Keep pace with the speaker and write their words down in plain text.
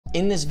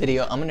In this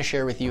video, I'm gonna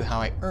share with you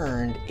how I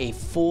earned a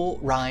full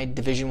ride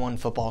Division I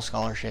football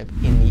scholarship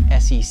in the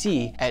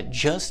SEC at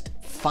just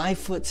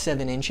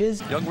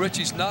 5'7". Young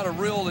Richie's not a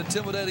real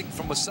intimidating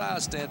from a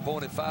size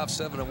standpoint at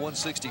 5'7" and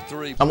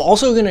 163. I'm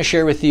also gonna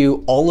share with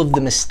you all of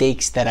the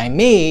mistakes that I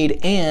made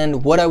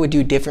and what I would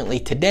do differently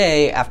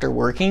today after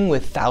working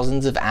with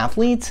thousands of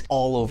athletes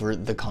all over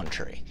the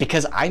country.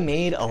 Because I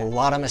made a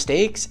lot of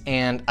mistakes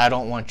and I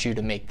don't want you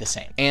to make the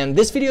same. And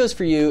this video is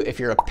for you if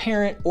you're a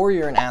parent or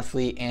you're an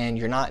athlete and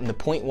you're not in the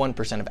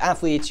 0.1% of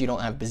athletes, you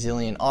don't have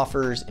bazillion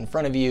offers in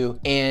front of you,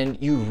 and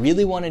you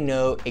really wanna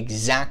know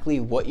exactly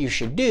what you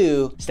should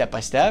do step by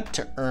step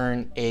to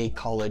earn a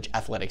college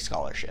athletic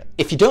scholarship.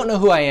 If you don't know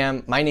who I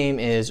am, my name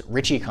is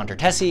Richie.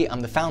 I'm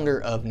the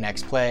founder of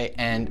Next Play,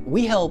 and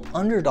we help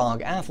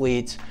underdog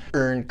athletes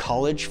earn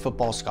college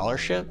football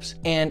scholarships.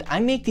 And I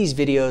make these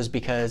videos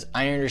because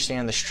I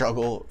understand the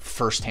struggle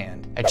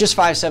firsthand. At just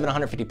 5'7",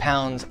 150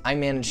 pounds, I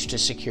managed to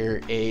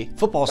secure a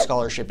football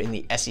scholarship in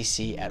the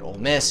SEC at Ole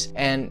Miss.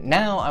 And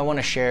now I want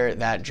to share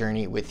that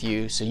journey with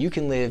you so you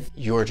can live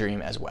your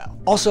dream as well.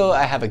 Also,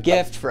 I have a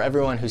gift for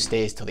everyone who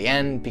stays till the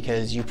end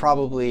because you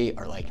probably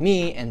are like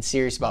me and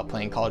serious about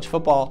playing college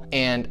football,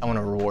 and I want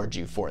to reward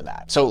you for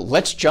that. So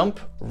let's jump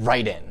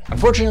right in.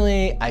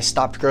 Unfortunately, I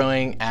stopped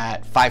growing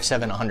at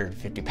 5'7",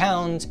 150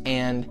 pounds,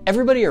 and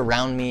everybody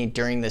around me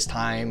during this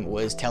time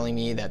was telling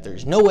me that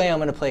there's no way I'm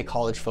gonna play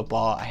college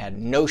football. I had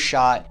no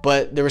shot,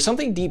 but there was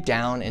something deep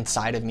down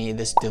inside of me,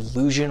 this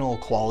delusional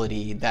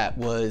quality that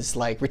was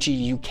like, Richie,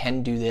 you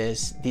can do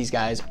this. These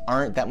guys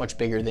aren't that much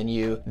bigger than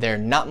you. They're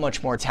not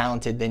much more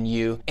talented than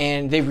you,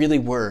 and they really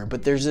were,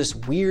 but there's this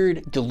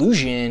weird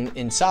delusion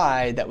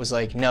inside that was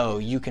like, no,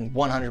 you can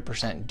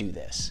 100% do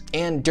this.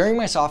 And during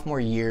my sophomore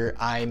year,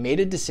 I made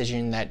a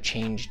decision that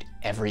changed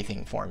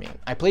everything for me.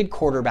 I played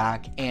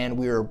quarterback and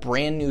we were a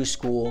brand new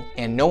school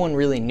and no one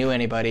really knew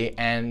anybody,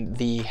 and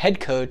the head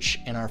coach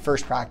in our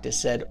first practice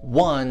said,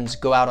 "Ones,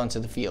 go out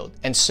onto the field."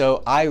 And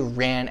so I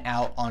ran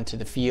out onto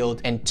the field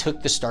and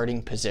took the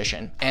starting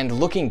position. And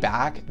looking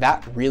back,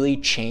 that really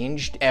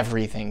changed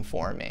everything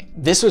for me.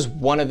 This was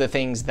one of the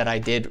things that I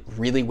did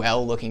really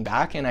well looking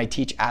back, and I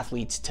teach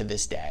athletes to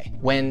this day.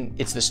 When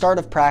it's the start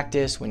of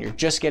practice, when you're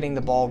just getting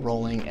the ball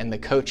rolling and the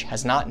coach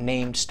has not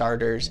named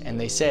starters and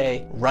they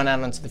say, run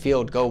out onto the field,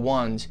 go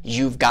ones,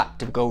 you've got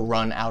to go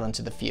run out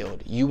onto the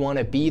field. You want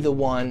to be the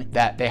one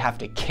that they have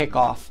to kick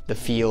off the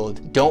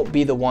field. Don't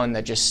be the one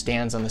that just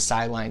stands on the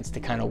sidelines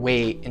to kind of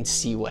wait and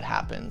see what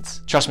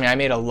happens. Trust me, I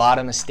made a lot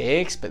of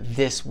mistakes, but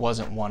this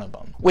wasn't one of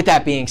them. With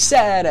that being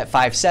said, at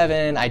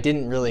 5'7", I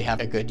didn't really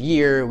have a good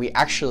year. We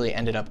actually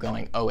ended up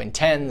going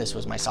 0-10. This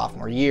was my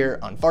sophomore year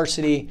on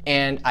varsity,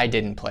 and I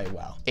didn't play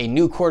well. A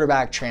new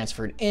quarterback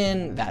transferred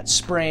in that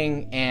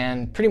spring,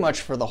 and pretty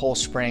much for the whole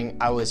spring,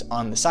 I was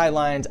on the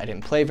sidelines. I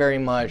didn't play very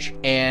much,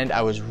 and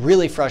I was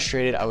really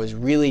frustrated. I was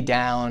really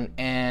down,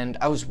 and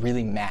I was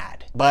really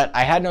mad. But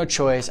I had no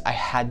choice. I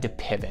had to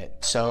pivot.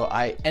 So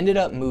I ended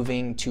up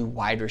moving to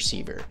wide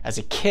receiver. As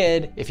a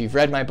kid, if you've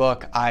read my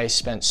book, I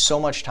spent so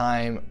much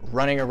time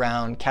running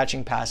around,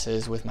 catching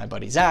passes with my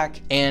buddy Zach,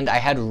 and I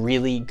had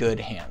really good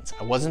hands.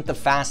 I wasn't the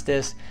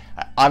fastest,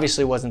 I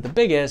obviously wasn't the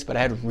biggest, but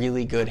I had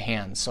really good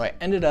hands. So I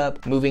ended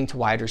up moving to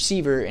wide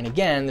receiver, and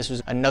again, this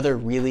was another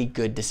really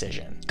good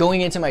decision.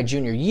 Going into my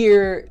junior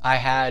year, I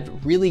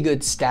had really good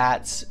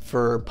stats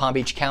for Palm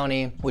Beach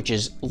County, which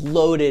is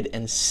loaded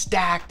and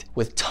stacked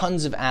with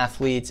tons of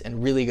athletes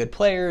and really good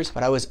players,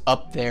 but I was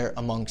up there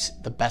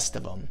amongst the best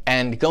of them.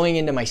 And going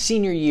into my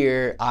senior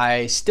year,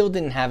 I still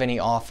didn't have any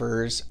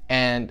offers,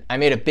 and I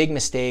made a big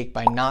mistake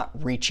by not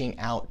reaching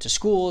out to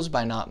schools,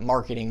 by not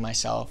marketing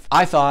myself.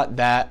 I thought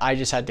that I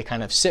just had to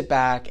kind of sit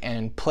back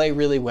and play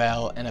really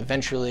well, and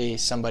eventually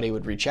somebody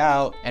would reach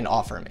out and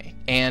offer me.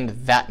 And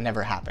that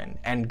never happened.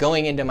 And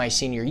going into my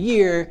senior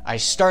year, I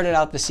started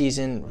out the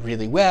season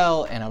really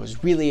well and I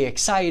was really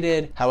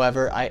excited.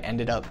 However, I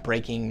ended up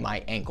breaking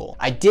my ankle.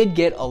 I did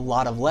get a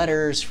lot of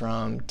letters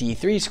from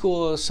D3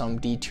 schools, some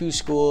D2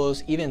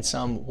 schools, even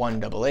some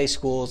 1AA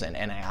schools and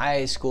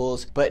NAIA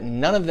schools, but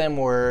none of them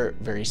were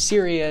very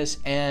serious,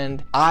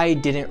 and I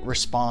didn't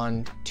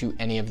respond to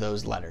any of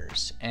those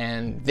letters.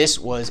 And this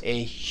was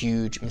a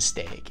huge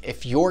mistake.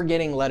 If you're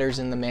getting letters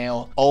in the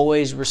mail,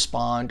 always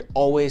respond,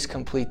 always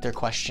complete their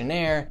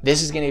questionnaire.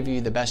 This is going to give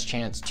you the best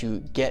chance to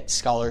get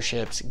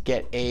scholarships,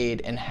 get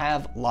aid, and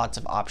have lots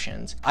of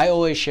options. I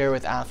always share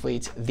with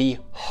athletes the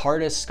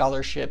hardest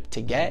scholarship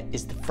to get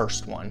is the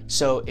first one.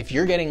 So if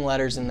you're getting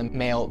letters in the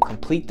mail,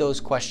 complete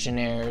those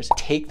questionnaires,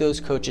 take those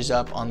coaches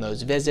up on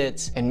those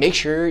visits, and make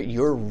sure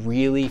you're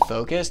really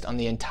focused on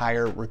the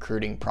entire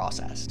recruiting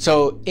process.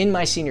 So in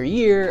my senior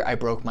year, I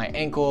broke my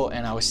ankle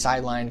and I was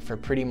sidelined for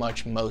pretty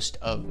much most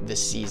of the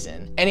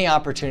season. Any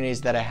opportunities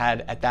that I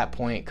had at that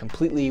point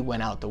completely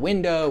went out the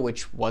window,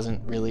 which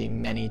wasn't really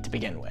many to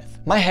begin with.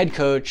 My head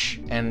coach,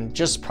 and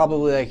just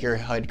probably like your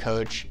head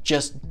coach,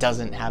 just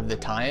doesn't have the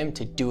time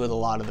to do a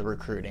lot of the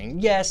recruiting.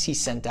 Yes, he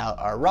sent out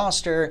our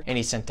roster and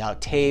he sent out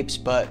tapes,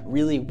 but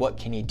really what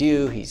can he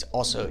do? He's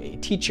also a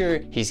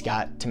teacher. He's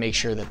got to make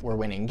sure that we're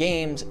winning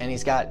games, and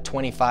he's got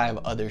 25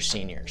 other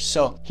seniors.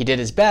 So he did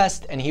his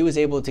best, and he was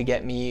able to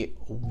get me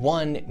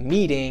one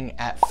meeting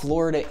at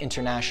Florida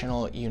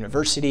International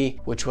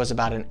University, which was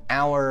about an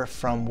hour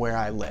from where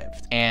I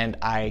lived. And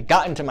I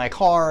got into my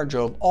car,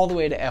 drove all the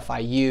way to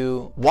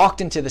FIU,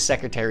 walked into the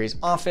secretary's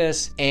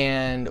office,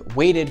 and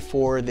waited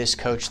for this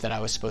coach that I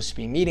was supposed to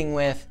be meeting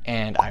with.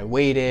 And I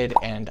waited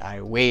and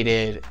I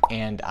waited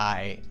and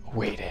I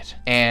waited.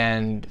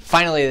 And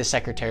finally the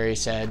secretary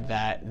said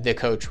that the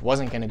coach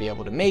wasn't going to be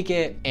able to make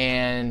it,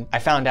 and I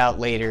found out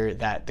later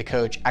that the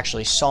coach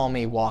actually saw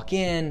me walk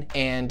in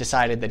and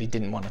decided that he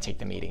didn't want to take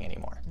the meeting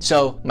anymore.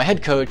 So my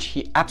head coach,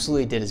 he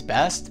absolutely did his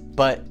best,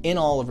 but in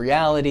all of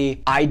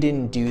reality, I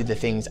didn't do the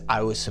things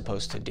I was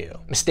supposed to do.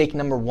 Mistake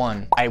number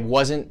one, I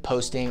wasn't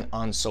posting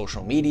on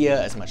social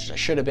media as much as I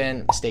should have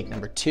been. Mistake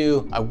number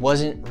two, I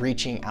wasn't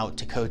reaching out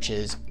to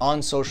coaches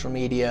on social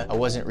media. I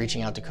wasn't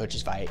reaching out to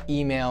coaches via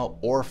email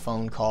or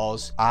phone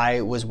calls.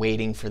 I was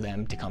waiting for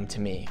them to come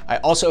to me. I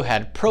also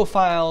had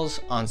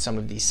profiles on some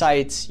of these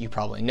sites. You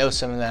probably know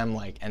some of them,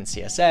 like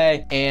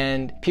NCSA,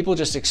 and people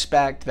just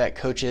expect that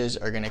coaches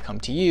are going to come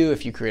to you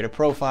if you create a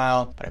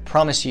profile. But I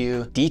promise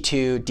you,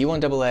 D2,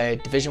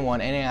 D1AA, Division I,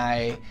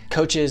 NAIA,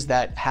 coaches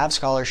that have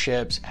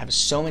scholarships have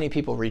so many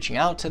people reaching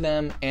out to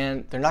them,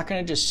 and they're not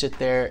going to just sit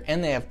there,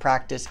 and they have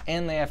practice,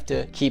 and they have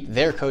to keep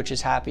their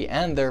coaches happy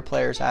and their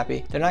players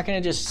happy. They're not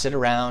going to just sit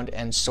around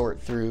and sort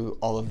through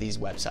all of these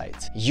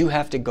websites. You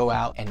have to go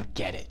out and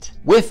get it.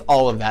 With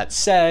all of that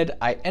said,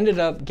 I ended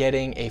up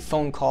getting a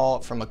phone call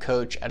from a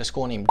coach at a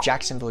school named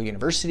Jacksonville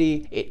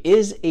University. It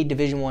is a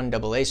Division I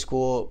AA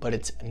school, but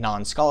it's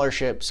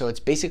non-scholarship, so it's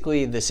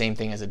basically the same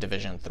thing as a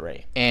Division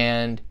III.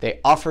 And they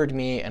offered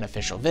me an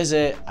official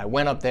visit. I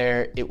went up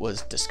there. It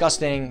was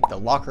disgusting. The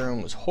locker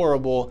room was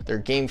horrible. Their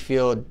game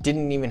field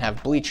didn't even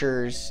have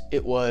bleachers.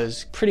 It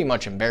was pretty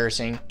much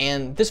embarrassing.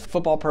 And this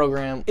football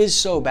program is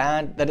so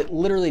bad that it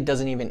literally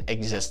doesn't even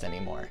exist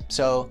anymore.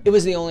 So it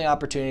was the only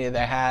opportunity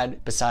that I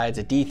had besides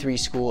a D3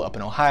 school up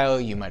in Ohio.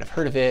 You might have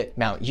heard of it,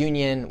 Mount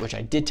Union, which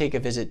I did take a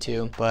visit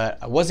to, but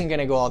I wasn't going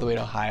to go all the way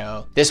to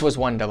Ohio. This was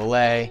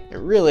 1AA. It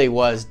really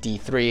was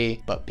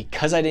D3, but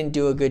because I didn't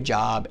do a good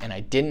job and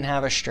I didn't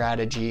have a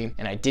strategy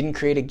and I didn't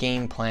create a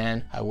game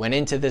plan, I went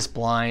into this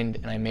blind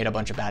and I made a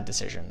bunch of bad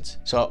decisions.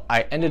 So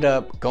I ended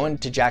up going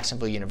to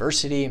Jacksonville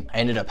University. I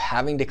ended up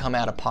having to come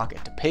out of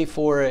pocket to pay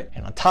for it.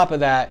 And on top of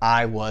that,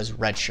 I was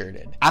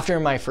redshirted. After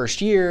my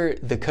first year,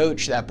 the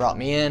coach that brought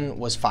me in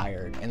was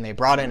fired, and they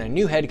brought in a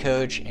new head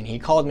coach, and he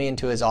called me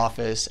into his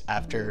office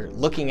after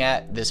looking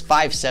at this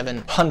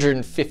 5'7",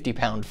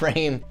 150-pound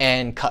frame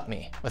and cut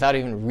me without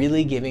even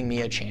really giving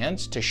me a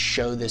chance to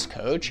show this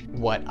coach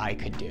what I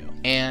could do.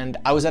 And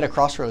I was at a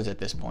crossroads at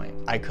this point.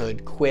 I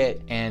could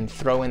quit and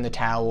throw in the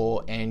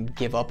towel and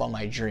give up on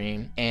my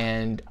dream.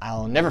 And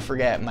I'll never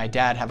forget, my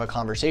dad had a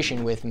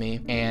conversation with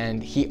me,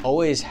 and he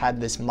always had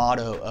this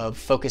motto of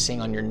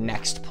focusing on your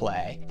next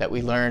play that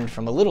we learned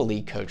from a little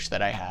league coach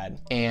that I had.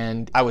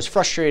 And I was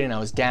frustrated and I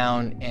was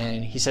down,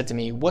 and he said to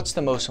me, "What's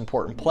the most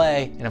important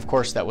play?" And of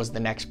course that was the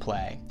next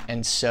play.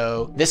 And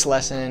so this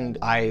lesson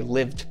I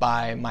lived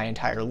by my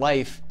entire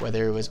life,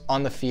 whether it was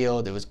on the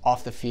field, it was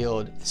off the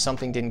field,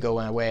 something didn't go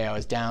my way, I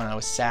was down, I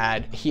was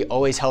sad. He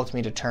always helped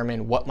me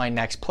determine what my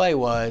next play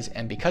was,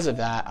 and because of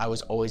that, I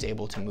was always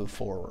able to move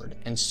forward.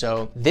 And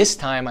so this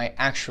time I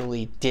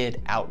actually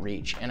did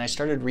outreach, and I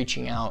started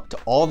reaching out to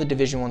all the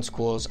Division I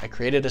schools. I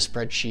created a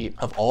spreadsheet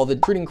of all the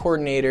recruiting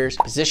coordinators,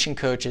 position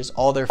coaches,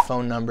 all their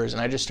phone numbers,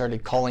 and I just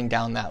started calling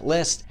down that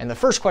list. And the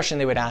first question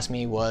they would ask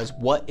me was,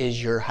 "What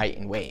is your height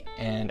and weight?"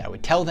 And I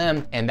would tell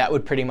them, and that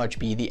would pretty much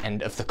be the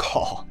end of the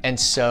call. And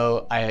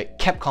so I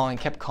kept calling,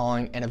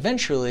 and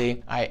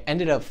eventually I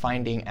ended up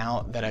finding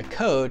out that a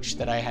coach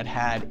that I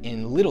had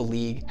in Little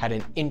League had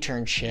an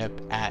internship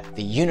at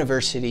the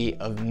University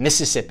of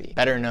Mississippi,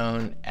 better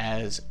known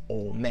as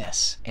Ole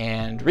Miss,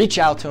 and reached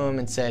out to him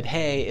and said,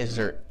 "Hey, is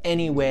there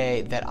any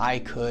way that I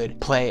could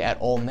play at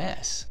Ole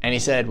Miss?" And he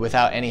said,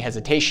 without any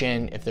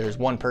hesitation, if there's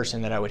one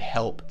person that I would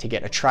help to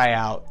get a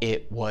tryout,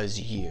 it was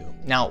you.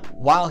 Now,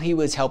 while he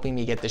was helping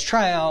me get this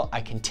tryout,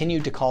 I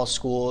continued to call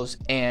schools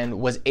and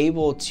was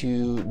able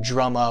to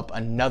drum up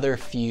another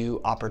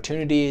few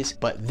opportunities,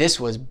 but this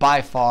was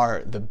by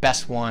far the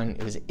best one.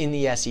 It was in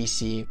the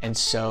SEC, and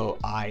so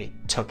I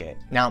took it.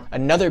 Now,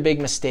 another big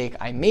mistake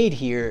I made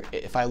here,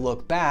 if I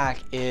look back,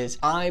 is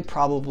I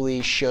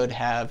probably should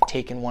have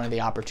taken one of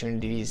the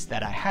opportunities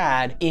that I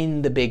had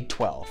in the Big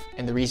 12.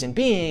 And the reason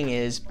being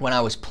is when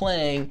I was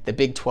playing, the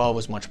Big 12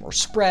 was much more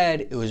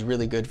spread. It was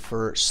really good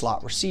for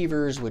slot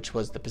receivers, which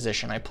was the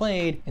position I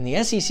played, and the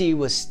SEC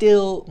was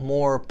still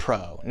more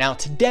pro. Now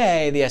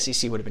today, the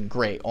SEC would have been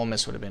great. Ole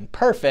Miss would have been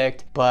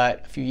perfect,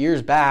 but a few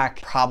years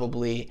back,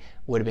 probably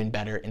would have been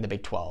better in the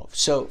Big 12.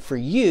 So for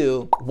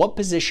you, what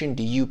position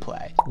do you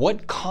play?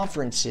 What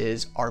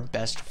conferences are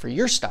best for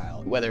your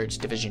style? Whether it's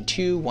Division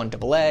II,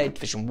 1AA,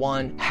 Division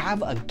I,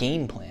 have a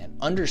game plan.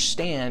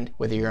 Understand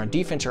whether you're on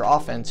defense or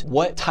offense,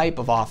 what type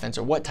of offense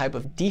or what type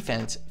of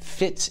defense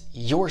fits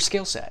your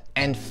skill set,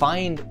 and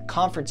find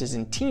conferences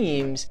and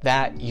teams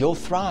that you'll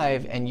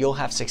thrive and you'll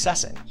have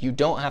success in. You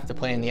don't have to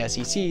play in the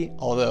SEC,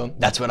 although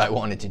that's what I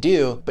wanted to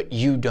do, but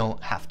you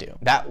don't have to.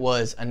 That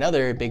was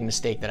another big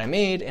mistake that I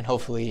made, and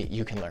hopefully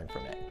you can learn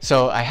from it.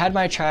 So I had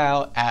my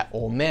tryout at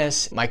Ole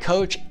Miss. My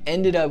coach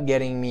ended up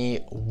getting me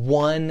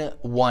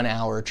one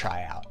hour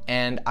tryout.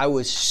 And I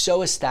was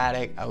so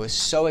ecstatic. I was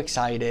so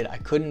excited. I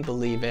couldn't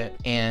believe it.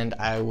 And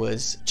I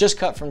was just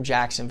cut from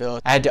Jacksonville.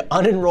 I had to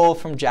unenroll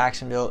from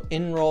Jacksonville,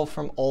 enroll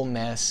from Ole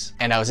Miss.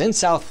 And I was in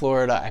South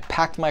Florida. I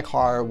packed my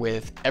car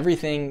with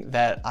everything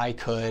that I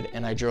could,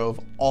 and I drove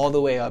all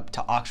the way up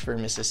to Oxford,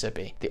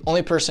 Mississippi. The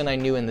only person I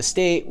knew in the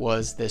state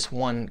was this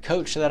one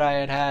coach that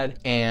I had,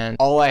 and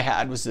all I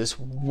had was this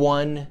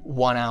one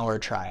hour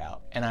tryout.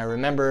 And I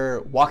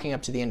remember walking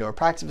up to the indoor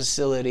practice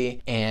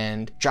facility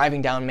and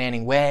driving down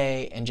Manning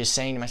Way and just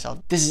saying to myself,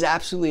 this is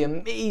absolutely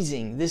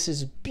amazing. This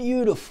is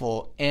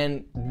beautiful.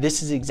 And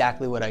this is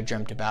exactly what I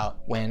dreamt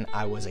about when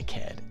I was a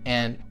kid.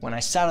 And when I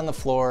sat on the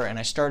floor and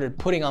I started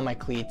putting on my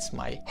cleats,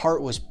 my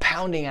heart was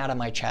pounding out of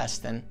my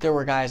chest. And there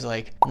were guys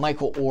like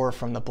Michael Orr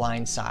from The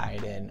Blind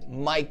Side, and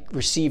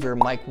receiver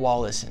Mike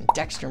Wallace, and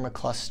Dexter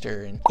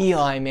McCluster, and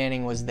Eli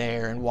Manning was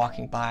there and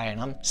walking by, and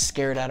I'm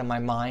scared out of my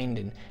mind,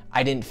 and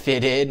I didn't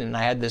fit in, and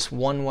I had this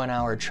one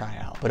hour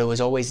tryout, but it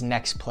was always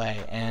next play.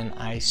 And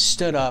I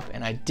stood up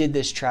and I did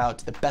this tryout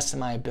to the best of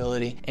my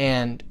ability.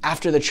 And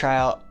after the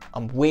tryout,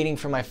 I'm waiting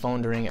for my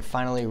phone to ring. It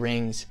finally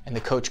rings and the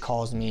coach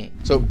calls me.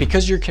 So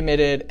because you're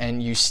committed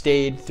and you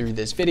stayed through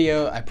this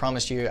video, I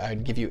promised you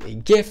I'd give you a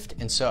gift.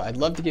 And so I'd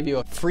love to give you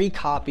a free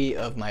copy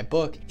of my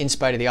book, In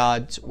Spite of the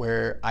Odds,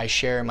 where I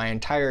share my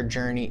entire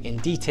journey in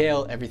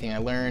detail, everything I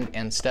learned,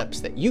 and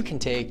steps that you can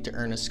take to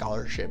earn a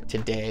scholarship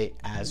today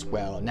as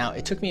well. Now,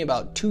 it took me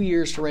about 2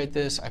 years to write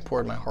this. I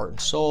poured my heart and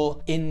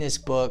soul in this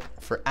book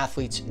for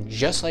athletes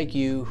just like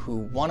you who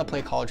want to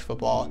play college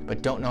football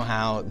but don't know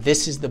how.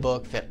 This is the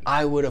book that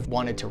I would have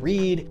wanted to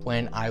read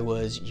when I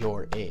was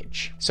your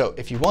age. So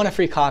if you want a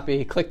free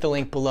copy, click the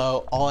link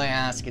below. All I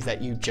ask is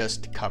that you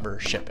just cover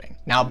shipping.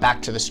 Now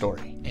back to the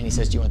story. And he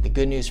says, do you want the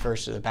good news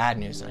first or the bad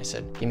news? And I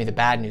said, give me the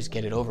bad news,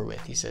 get it over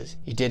with. He says,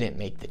 you didn't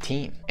make the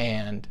team.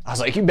 And I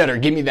was like, you better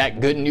give me that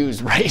good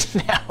news right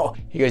now.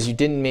 He goes, you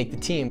didn't make the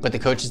team, but the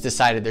coaches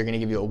decided they're gonna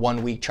give you a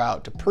 1 week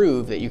tryout to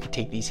prove that you could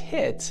take these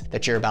hits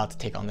that you're about to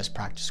take on this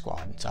practice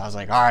squad. And so I was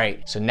like, all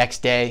right. So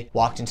next day,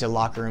 walked into the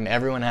locker room.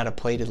 Everyone had a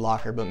plated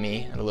locker but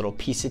me, and a little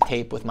piece of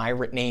tape with my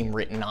name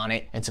written on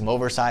it and some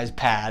oversized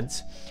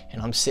pads.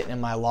 And I'm sitting in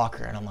my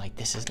locker and I'm like,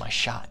 this is my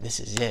shot. This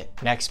is it.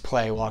 Next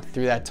play, walked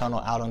through that tunnel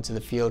out onto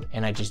the field,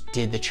 and I just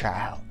did the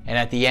tryout. And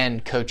at the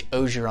end, Coach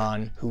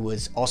Ogeron, who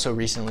was also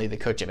recently the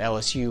coach of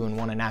LSU and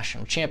won a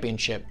national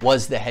championship,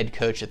 was the head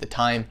coach at the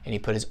time. And he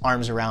put his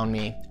arms around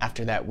me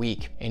after that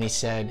week. And he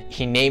said,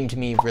 he named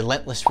me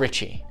Relentless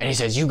Richie. And he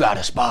says, you got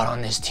a spot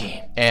on this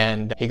team.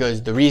 And he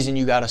goes, the reason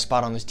you got a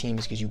spot on this team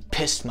is because you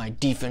pissed my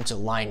defensive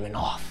lineman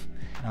off.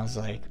 And I was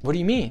like, what do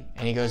you mean?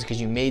 And he goes,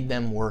 because you made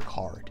them work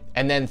hard.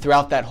 And then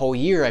throughout that whole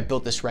year, I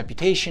built this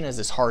reputation as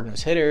this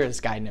hard-nosed hitter. This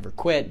guy never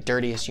quit,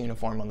 dirtiest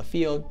uniform on the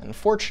field. And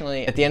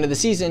unfortunately, at the end of the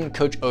season,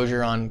 Coach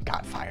Ogeron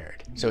got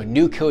fired. So a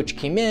new coach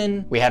came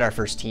in, we had our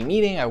first team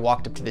meeting. I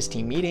walked up to this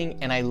team meeting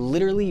and I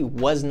literally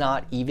was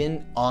not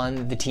even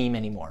on the team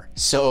anymore.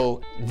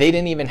 So they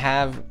didn't even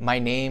have my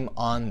name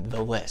on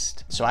the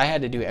list. So I had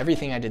to do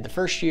everything I did the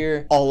first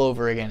year all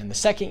over again in the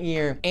second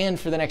year. And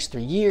for the next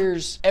 3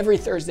 years, every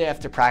Thursday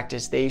after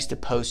practice, they used to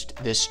post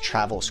this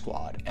travel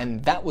squad.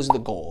 And that was the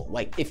goal.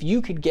 Like, if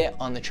you could get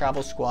on the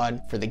travel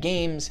squad for the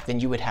games,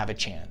 then you would have a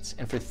chance.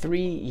 And for 3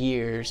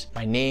 years,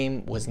 my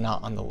name was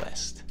not on the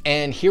list.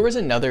 And here was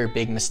another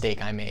big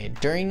mistake I made.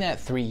 During that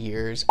 3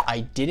 years, I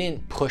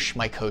didn't push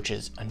my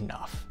coaches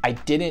enough. I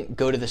didn't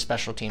go to the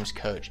special teams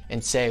coach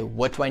and say,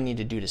 what do I need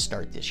to do to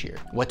start this year?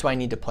 What do I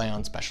need to play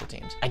on special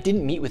teams? I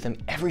didn't meet with him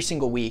every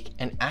single week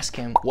and ask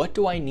him, what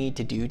do I need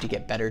to do to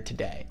get better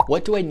today?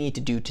 What do I need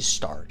to do to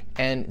start?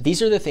 And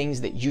these are the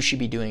things that you should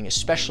be doing,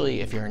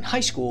 especially if you're in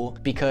high school,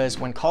 because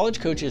when college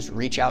coaches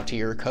reach out to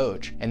your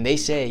coach and they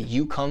say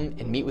you come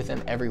and meet with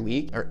them every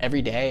week or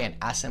every day and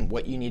ask them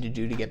what you need to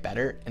do to get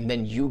better, and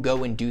then you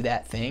go and do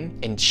that thing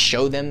and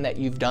show them that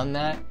you've done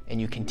that and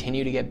you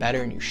continue to get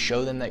better and you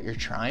show them that you're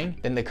trying,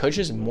 then the coach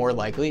is more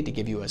likely to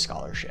give you a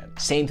scholarship.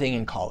 Same thing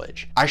in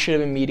college. I should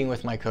have been meeting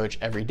with my coach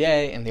every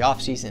day in the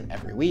off season,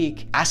 every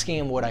week, asking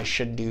him what I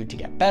should do to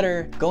get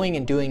better, going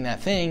and doing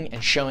that thing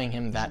and showing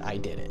him that I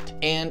did it.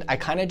 And I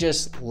kind of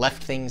just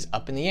left things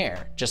up in the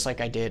air, just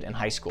like I did in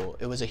high school.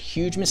 It was a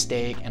huge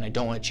mistake and I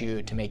don't want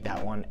you to make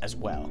that one as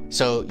well.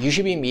 So you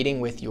should be meeting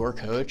with your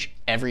coach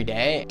every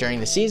day during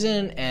the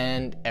season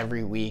and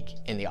every week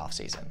in the off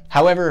season.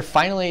 However, However,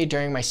 finally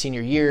during my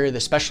senior year, the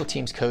special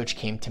teams coach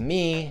came to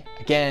me,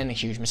 again, a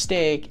huge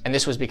mistake. And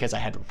this was because I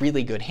had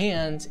really good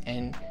hands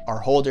and our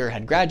holder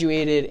had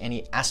graduated, and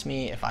he asked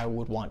me if I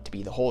would want to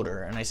be the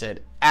holder. And I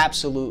said,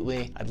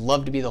 absolutely, I'd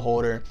love to be the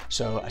holder.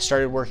 So I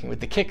started working with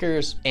the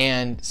kickers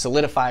and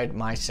solidified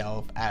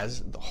myself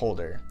as the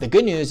holder. The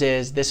good news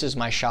is this is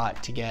my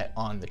shot to get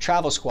on the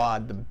travel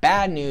squad. The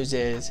bad news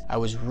is I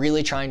was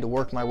really trying to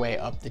work my way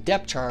up the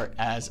depth chart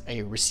as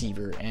a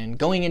receiver. And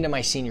going into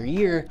my senior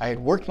year, I had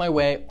worked my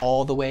way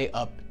all the way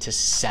up to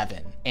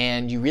 7.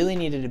 And you really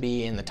needed to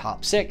be in the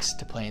top 6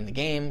 to play in the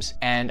games.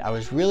 And I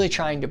was really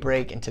trying to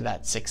break into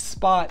that 6th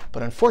spot.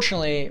 But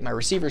unfortunately, my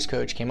receivers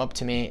coach came up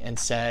to me and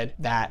said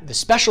that the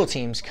special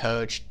teams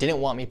coach didn't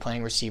want me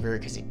playing receiver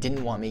because he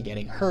didn't want me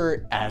getting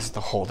hurt as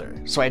the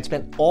holder. So I had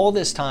spent all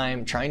this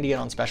time trying to get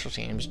on special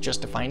teams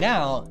just to find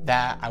out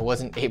that I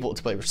wasn't able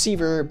to play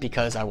receiver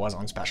because I was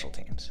on special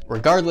teams.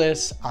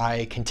 Regardless,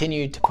 I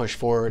continued to push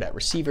forward at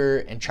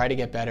receiver and try to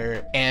get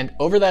better. And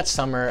over that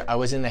summer, I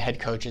was in the head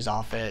coach's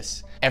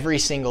office every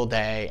single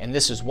day. And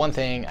this was one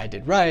thing I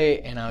did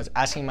right. And I was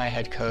asking my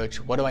head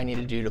coach, what do I need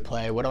to do to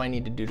play? What do I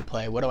need to do to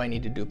play? What do I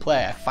need to do to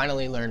play? I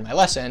finally learned my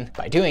lesson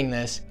by doing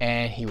this,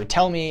 and he would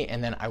tell me,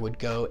 and then I would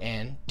go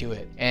and do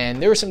it.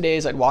 And there were some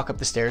days I'd walk up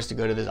the stairs to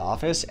go to this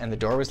office and the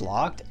door was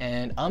locked,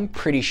 and I'm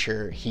pretty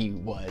sure he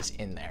was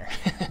in there.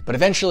 But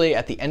eventually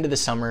at the end of the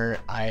summer,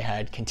 I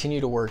had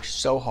continued to work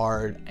so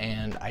hard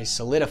and I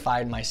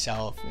solidified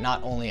myself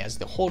not only as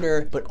the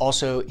holder, but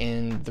also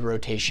in the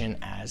rotation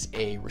as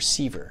a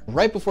receiver.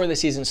 Right before the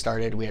season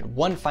started, we had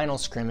one final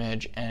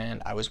scrimmage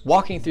and I was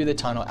walking through the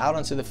tunnel out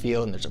onto the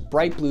field, and there's a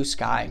bright blue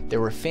sky.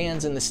 There were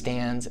fans in the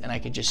stands and I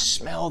could just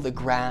smell the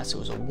grass. It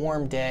was a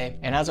warm day.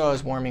 And as I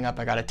was warming up,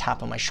 I got a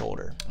tap on my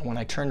shoulder. And when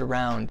I turned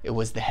around, it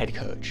was the head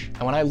coach.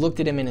 And when I looked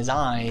at him in his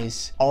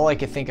eyes, all I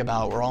could think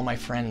about were all my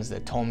friends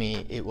that told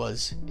me it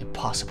was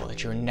impossible,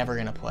 that you were never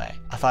gonna play.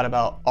 I thought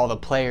about all the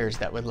players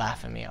that would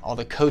laugh at me, all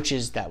the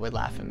coaches that would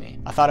laugh at me.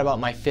 I thought about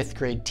my 5th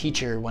grade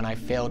teacher when I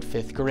failed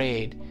 5th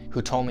grade,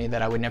 who told me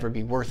that I would never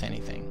be worth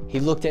anything. He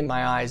looked in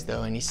my eyes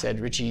though and he said,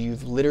 Richie,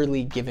 you've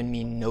literally given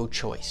me no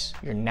choice.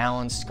 You're now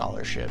on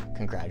scholarship,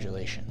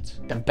 congratulations.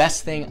 The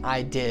best thing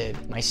I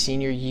did my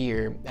senior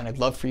year, and I'd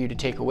love for you to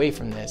take away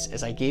from this,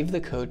 is I gave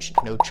the coach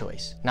no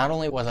choice. Not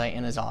only was I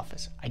in his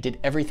office, I did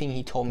everything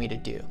he told me to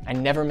do. I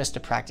never missed a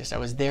practice. I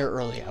was there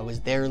early, I was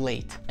there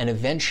late, and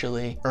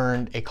eventually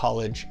earned a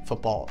college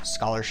football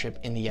scholarship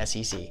in the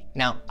SEC.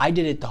 Now, I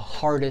did it the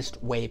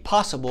hardest way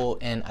possible,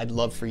 and I'd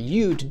love for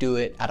you to do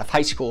it out of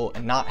high school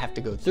and not have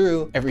to go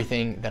through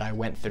everything that I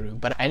went through.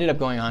 But I ended up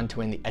going on to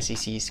win the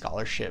SEC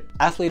Scholarship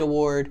Athlete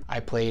Award. I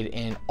played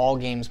in all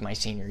games my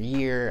senior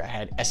year. I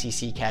had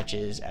SEC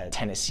catches at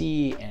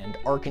Tennessee and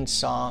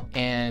Arkansas.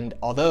 And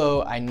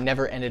although I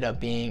never ended up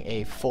being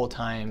a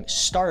full-time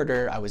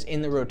starter, I was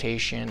in the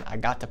rotation. I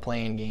got to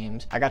play in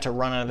games. I got to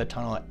run out of the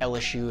tunnel at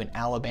LSU and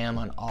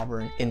Alabama and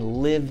Auburn and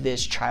live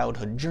this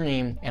childhood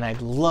dream. And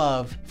I'd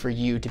love for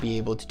you to be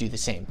able to do the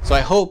same. So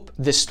I hope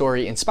this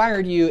story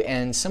inspired you,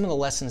 and some of the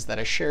lessons that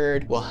I shared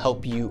will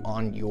help you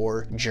on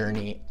your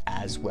journey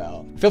as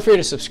well. Feel free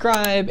to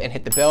subscribe and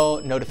hit the bell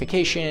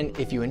notification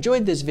if you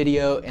enjoyed this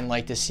video and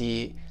like to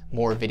see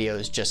more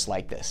videos just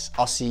like this.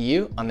 I'll see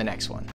you on the next one.